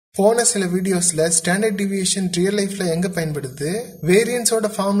போன சில வீடியோஸ்ல ஸ்டாண்டர்ட் டிவியேஷன் ரியல் லைஃப்ல எங்க பயன்படுது, வேரியன்ஸோட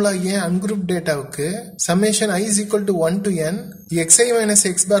ஃபார்முலா ஏன் ungroup டேட்டாவுக்கு summation i is equal to 1 to n xi minus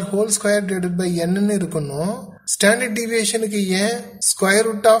x bar whole square divided by n ன்னு இருக்கணும், ஸ்டாண்டர்ட் டிவியேஷனுக்கு ஏன் square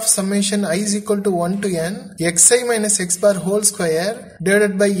root of summation i is equal to 1 to n xi minus x bar whole square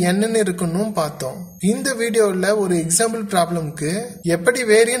divided by n ன்னு இருக்கணும் பார்த்தோம். இந்த வீடியோல ஒரு example ப்ராப்ளம்க்கு எப்படி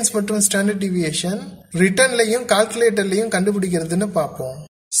வேரியன்ஸ் மற்றும் ஸ்டாண்டர்ட் டிவியேஷன் ரிட்டர்ன்லயும் கால்குலேட்டர்லயும் கண்டுபிடிக்கிறதுன்னு பார்ப்போம்.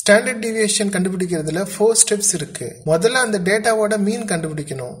 ஸ்டாண்டர்ட் டிவியேஷன் கண்டுபிடிக்கிறதுல 4 ஸ்டெப்ஸ் இருக்கு. முதல்ல அந்த டேட்டாவோட மீன்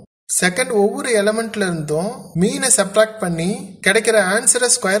கண்டுபிடிக்கணும். செகண்ட், ஒவ்வொரு எலிமெண்ட்ல இருந்தும் மீனை சப்ட்ராக்ட் பண்ணி கிடைக்கிற ஆன்சரை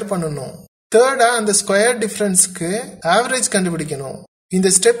ஸ்கொயர் பண்ணணும். தேர்டா, அந்த ஸ்கொயர் டிஃபரன்ஸ்க்கு ஆவரேஜ் கண்டுபிடிக்கணும்.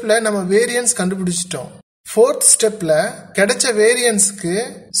 இந்த ஸ்டெப்ல நம்ம வேரியன்ஸ் கண்டுபிடிச்சிட்டோம். ஃபோர்த் ஸ்டெப்ல கிடைச்ச வேரியன்ஸ்க்கு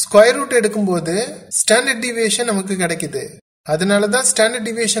ஸ்கொயர் ரூட் எடுக்கும்போது ஸ்டாண்டர்ட் டிவியேஷன் நமக்கு கிடைக்குது. அதனாலதான் ஸ்டாண்டர்ட்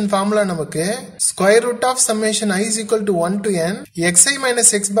டிவியேஷன் ஃபார்முலா நமக்கு square root of summation i is equal to 1 to n xi minus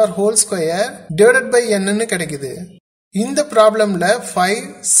x bar whole square divided by n ன்னு கிடைக்குது. இந்த ப்ராப்ளம்ல 5,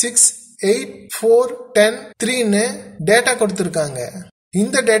 6, 8, 4, 10, 3ன்னு டேட்டா கொடுத்திருக்காங்க.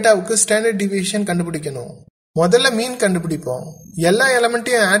 இந்த டேட்டாவுக்கு ஸ்டாண்டர்ட் டிவியேஷன் கண்டுபிடிக்கணும். முதல்ல மீன் கண்டுபிடிப்போம். எல்லா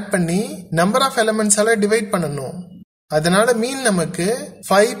எலிமெண்ட்டையும் ஆட் பண்ணி நம்பர் ஆஃப் எலிமெண்ட்ஸால டிவைட் பண்ணணும். அதனால மீன் நமக்கு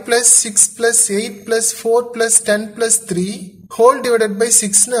 5 plus 6 plus 8 plus 4 plus 10 plus 3 whole divided by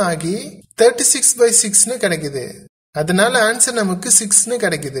 6ன்னு ஆகி 36 by 6ன்னு கிடைக்குது. அதனால ஆன்சர் நமக்கு 6ன்னு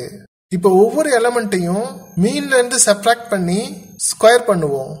கிடைக்குது. இப்போ ஒவ்வொரு எலிமெண்ட்டையும் மீன்ல இருந்து சப்ட்ராக்ட் பண்ணி ஸ்கொயர்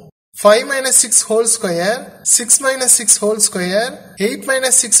பண்ணுவோம். 5 minus 6 whole square, 6 minus 6 whole square, 8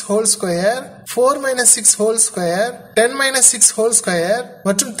 minus 6 whole square, 4 minus 6 whole square, 10 minus 6 whole square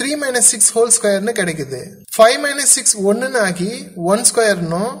மற்றும் 3 minus 6 whole squareன்னு கிடைக்குது. 5 minus 6 1ன்னு ஆகி 1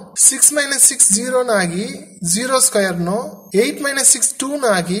 ஸ்கொயர்னோ, 6 minus 6 0ன்னு ஆகி 0 ஸ்கொயர்னோ, 8 minus 6 2ன்னு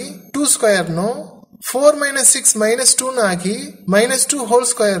ஆகி 2 ஸ்கொயர்னோ, 4 minus 6 minus 2ன்னு ஆகி minus 2 whole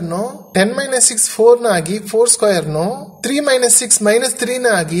squareனோ, 10 minus 6 4ன்னு ஆகி 4 ஸ்கொயர்னோ, 3 minus 6 minus 3ன்னு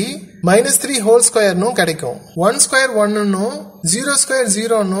ஆகி minus 3 whole squareனோ கிடைக்கும். 1 square 1னோ, 0 square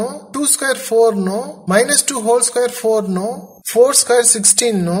 0னோ, 2 square 4னோ, minus 2 whole square 4னோ, 4 square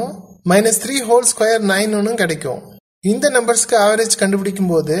 16னோ, minus 3 whole square 9னு கிடைக்கும். இந்த நம்பர்ஸ்க்கு ஆவரேஜ்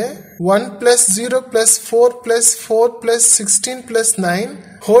கண்டுபிடிக்கும் போது 1 plus 0 plus 4 plus 4 plus 16 plus 9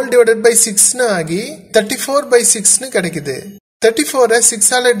 whole divided by 6ன்னு ஆகி 34 by 6ன்னு கிடைக்குது. 34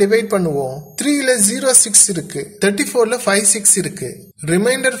 6ஆல டிவைட் பண்ணுவோம். 3ல 0 6 இருக்கு, 34ல 5 6 இருக்கு.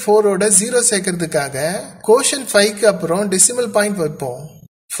 ரிமைண்டர் 4ஓட 0 சேர்க்கறதுக்காக கோஷன் 5க்கு அப்புறம் டெசிமல் பாயிண்ட் வைப்போம்.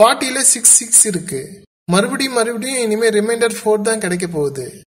 40ல 6 6 இருக்கு. மறுபடியும் இனிமே ரிமைண்டர் 4 தான் கிடைக்க போகுது.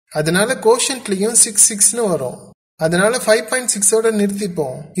 அதனால கோஷன்ட்லயும் 6 6ன்னு வரும். அதனால 5.6ஓட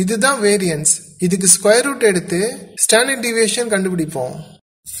நிறுத்திப்போம். இதுதான் வேரியன்ஸ். இதுக்கு ஸ்கொயர் ரூட் எடுத்து ஸ்டாண்டர்ட் டிவியேஷன் கண்டுபிடிப்போம்.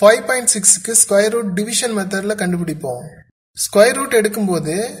 5.6க்கு ஸ்கொயர் ரூட் டிவிஷன் மெத்தட்ல கண்டுபிடிப்போம். ஸ்கொயர் ரூட்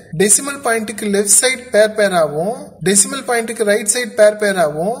எடுக்கும்போது டெசிமல் பாயிண்ட்டுக்கு லெஃப்ட் சைட் பேராவும் டெசிமல் பாயிண்ட்டுக்கு ரைட் சைட்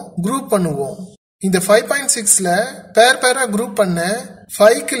பேராவும் குரூப் பண்ணுவோம். இந்த 5.6ல பேரா குரூப் பண்ண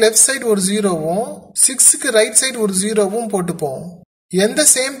 5க்கு லெஃப்ட் சைடு ஒரு 0வும் 6க்கு ரைட் சைடு ஒரு 0வும் போட்டுப்போம். எந்த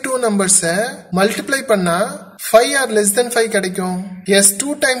சேம் 2 நம்பர்ஸை மல்டிப்ளை பண்ணா 5 ஆர் லெஸ் தென் 5 கிடைக்கும்? S,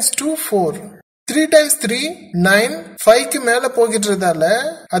 2 times 2 4, 3 times 3 9. 5க்கு மேல போகிட்டதால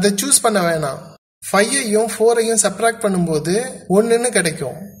அதை சூஸ் பண்ண வேணாம். 5ஐயும் 4ஐயும் சப்ட்ராக்ட் பண்ணும்போது 1ன்னு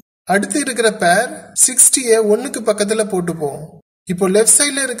கிடைக்கும். அடுத்து இருக்கிற பேர் 60ஐ 1க்கு பக்கத்துல போட்டுப்போம். இப்போ லெஃப்ட்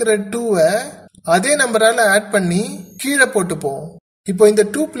சைட்ல இருக்கிற 2வை அதே நம்பரால ஆட் பண்ணி கீழே போட்டுப்போம். இப்போ இந்த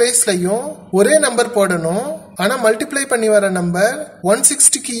 2 பிளேஸ்லயும் ஒரே நம்பர் போடணும். ஆனா மல்டிப்ளை பண்ணி வர நம்பர்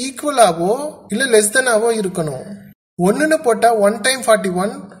 160க்கு ஈக்குவலாவோ இல்ல லெஸ் தெனாவோ இருக்கணும். 1ன்னு போட்டா 1 time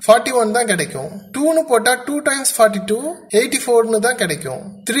 41 தான் கிடைக்கும். 2ன்னு போட்டா 2 times 42 84ன்னு தான் கிடைக்கும்.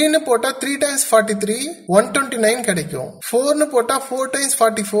 3ன்னு போட்டா 3 times 43 129 கிடைக்கும். 4ன்னு போட்டா 4 times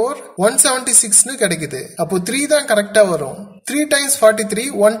 44 176ன்னு கிடைக்குது. அப்போ 3 தான் கரெக்டா வரும். 3 times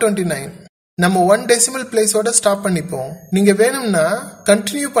 43 129. நம்ம 1 டெசிமல் பிளேஸோட ஸ்டாப் பண்ணிப்போம். நீங்க வேணும்னா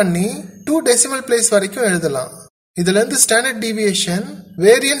கண்டினியூ பண்ணி 2 டெசிமல் பிளேஸ் வரைக்கும் எழுதலாம். இதுல இருந்து standard deviation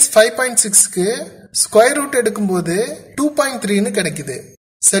variance 5.6க்கு square root எடுக்கும்போது 2.3ன்னு கிடைக்குது.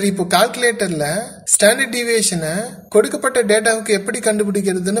 சரி, இப்போ கால்குலேட்டர்ல ஸ்டாண்டர்ட் டிவியேஷனை கொடுக்கப்பட்ட டேட்டாவுக்கு எப்படி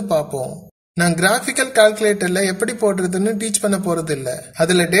கண்டுபிடிக்கிறதுன்னு பார்ப்போம். நான் கிராஃபிக்கல் கால்குலேட்டர்ல எப்படி போடுறதுன்னு டீச் பண்ண போறது இல்ல.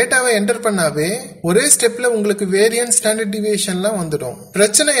 அதுல டேட்டாவை என்டர் பண்ணாவே ஒரே ஸ்டெப்ல உங்களுக்கு வேரியன்ஸ் ஸ்டாண்டர்ட் டிவியேஷன்லாம் வந்துடும்.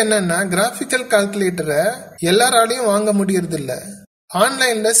 பிரச்சனை என்னன்னா கிராஃபிக்கல் கால்குலேட்டரை எல்லாராலையும் வாங்க முடியறது இல்ல.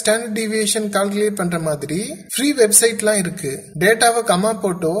 ஆன்லைன்ல ஸ்டாண்டர்ட் டிவியேஷன் கால்குலேட் பண்ற மாதிரி ஃப்ரீ வெப்சைட்லாம் இருக்கு. டேட்டாவை கமா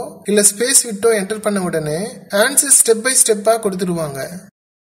போட்டோ இல்ல ஸ்பேஸ் விட்டோ என்டர் பண்ண உடனே ஆன்சர் ஸ்டெப் பை ஸ்டெப்பா கொடுத்துருவாங்க.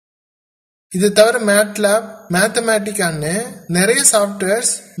 இது தவிர மேட்லாப், மேத்தமேட்டிக்கான்னு நிறைய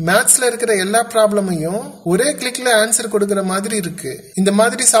சாஃப்ட்வேர்ஸ் மேத்ஸ்ல இருக்கிற எல்லா ப்ராப்ளமையும் ஒரே கிளிக்ல ஆன்சர் கொடுக்கிற மாதிரி இருக்கு. இந்த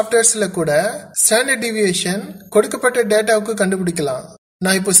மாதிரி சாஃப்ட்வேர்ஸ்ல கூட ஸ்டாண்டர்ட் டிவியேஷன் கொடுக்கப்பட்ட டேட்டாவுக்கு கண்டுபிடிக்கலாம்.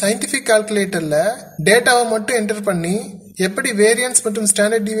 நான் இப்போ சயின்டிபிக் கால்குலேட்டர்ல டேட்டாவை மட்டும் என்டர் பண்ணி எப்படி வேரியன்ஸ் மற்றும்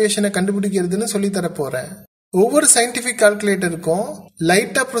ஸ்டாண்டர்ட் டிவியேஷனை கண்டுபிடிக்கிறதுன்னு சொல்லி தர போறேன். ஒவ்வொரு சயின்டிபிக் கால்குலேட்டருக்கும்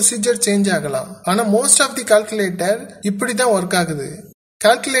லைட்டா ப்ரொசீஜர் சேஞ்ச் ஆகலாம். ஆனா மோஸ்ட் ஆஃப் தி கால்குலேட்டர் இப்படிதான் ஒர்க் ஆகுது.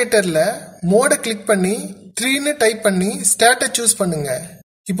 கால்குலேட்டர்ல மோட கிளிக் பண்ணி 3ன்னு டைப் பண்ணி ஸ்டாட்டை சூஸ் பண்ணுங்க.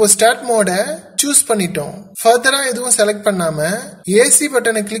 இப்போ ஸ்டார்ட் மோட சூஸ் பண்ணிட்டோம். ஃபர்தரா எதுவும் செலக்ட் பண்ணாம ஏசி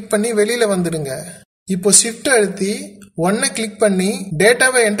பட்டனை கிளிக் பண்ணி வெளியில வந்துடுங்க. இப்போ ஷிஃப்ட் அழுத்தி 1 கிளிக் பண்ணி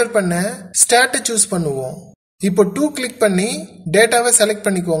டேட்டாவை என்டர் பண்ண ஸ்டாட்டை சூஸ் பண்ணுவோம். இப்போ 2 கிளிக் பண்ணி டேட்டாவை செலக்ட்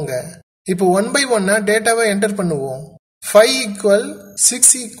பண்ணிக்கோங்க. இப்போ 1 by 1 டேட்டாவை என்டர் பண்ணுவோம். 5 equal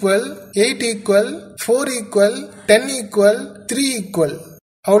 6 equal 8 equal 4 equal 10 equal 3 equal.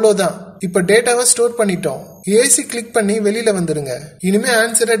 அவ்வளோதான். இப்ப டேட்டாவை ஸ்டோர் பண்ணிட்டோம். ஏசி கிளிக் பண்ணி வெளியில வந்துருங்க. இனிமே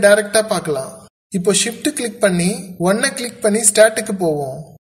ஆன்சரை டைரக்டா பார்க்கலாம். இப்போ ஷிஃப்ட் கிளிக் பண்ணி 1 கிளிக் பண்ணி ஸ்டார்ட்டுக்கு போவோம்.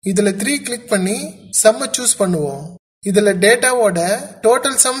 இதுல 3 கிளிக் பண்ணி சம்ம சூஸ் பண்ணுவோம். இதுல டேட்டாவோட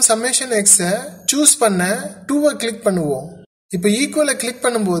டோட்டல் சம் சம்மேஷன் எக்ஸ சூஸ் பண்ண 2 கிளிக் பண்ணுவோம். இப்ப ஈக்குவலை கிளிக்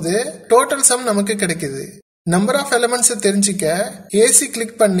பண்ணும்போது டோட்டல் சம் நமக்கு கிடைக்குது. நம்பர் ஆஃப் எலிமெண்ட்ஸ் தெரிஞ்சிக்க ஏசி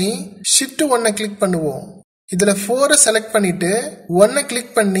கிளிக் பண்ணி ஷிஃப்ட் 1 கிளிக் பண்ணுவோம். இதுல 4 செலக்ட் பண்ணிட்டு 1 கிளிக்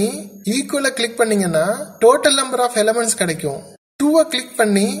பண்ணி ஈக்குவலை கிளிக் பண்ணீங்கன்னா டோட்டல் நம்பர் ஆஃப் எலிமெண்ட்ஸ் கிடைக்கும். 2 கிளிக்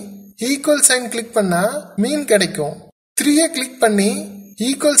பண்ணி ஈக்குவல் சைன் கிளிக் பண்ணா மீன் கிடைக்கும். 3 கிளிக் பண்ணி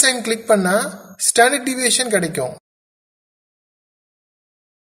ஈக்குவல் சைன் கிளிக் பண்ணா ஸ்டாண்டர்ட் டிவியேஷன் கிடைக்கும்.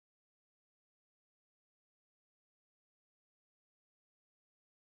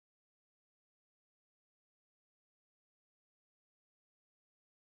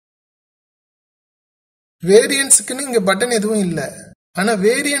 வேரியன்ஸுக்குன்னு இங்க பட்டன் எதுவும் இல்ல. ஆனா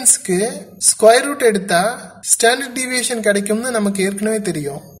வேரியன்ஸ்க்கு ஸ்கொயர் ரூட் எடுத்தா ஸ்டாண்டர்ட் டிவியேஷன் கிடைக்கும்னு நமக்கு ஏற்கனவே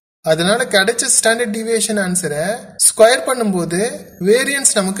தெரியும். அதனால கிடைச்ச ஸ்டாண்டர்ட் டிவியேஷன் ஆன்சரை ஸ்கொயர் பண்ணும்போது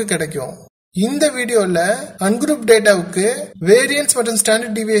வேரியன்ஸ் நமக்கு கிடைக்கும். இந்த வீடியோல அன்குரூப் டேட்டாவுக்கு வேரியன்ஸ் மற்றும்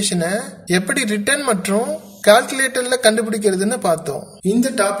ஸ்டாண்டர்ட் டிவியேஷனை எப்படி ரிட்டர்ன் மற்றும் கால்குலேட்டர்ல கண்டுபிடிக்கிறதுன்னு பார்த்தோம். இந்த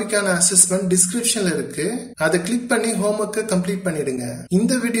டாபிக்கான அசஸ்மெண்ட் டிஸ்கிரிப்ஷன்ல இருக்கு. அதை கிளிக் பண்ணி ஹோம்வொர்க்கை கம்ப்ளீட் பண்ணிடுங்க.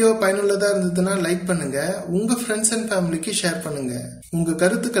 இந்த வீடியோ பயனுள்ளதா இருந்ததுன்னா லைக் பண்ணுங்க, உங்க ஃப்ரெண்ட்ஸ் அண்ட் ஃபேமிலிக்கு ஷேர் பண்ணுங்க. உங்க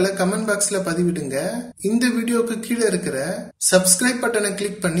கருத்துக்களை கமெண்ட் பாக்ஸ்ல பதிவிடுங்க. இந்த வீடியோக்கு கீழே இருக்கிற சப்ஸ்கிரைப் பட்டனை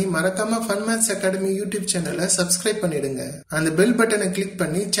கிளிக் பண்ணி மறக்காம ஃபன் மேத்ஸ் அகாடமி யூடியூப் சேனலை சப்ஸ்கிரைப் பண்ணிடுங்க. அந்த பெல் பட்டனை கிளிக்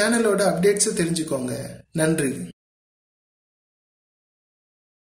பண்ணி சேனலோட அப்டேட்ஸ் தெரிஞ்சுக்கோங்க. நன்றி.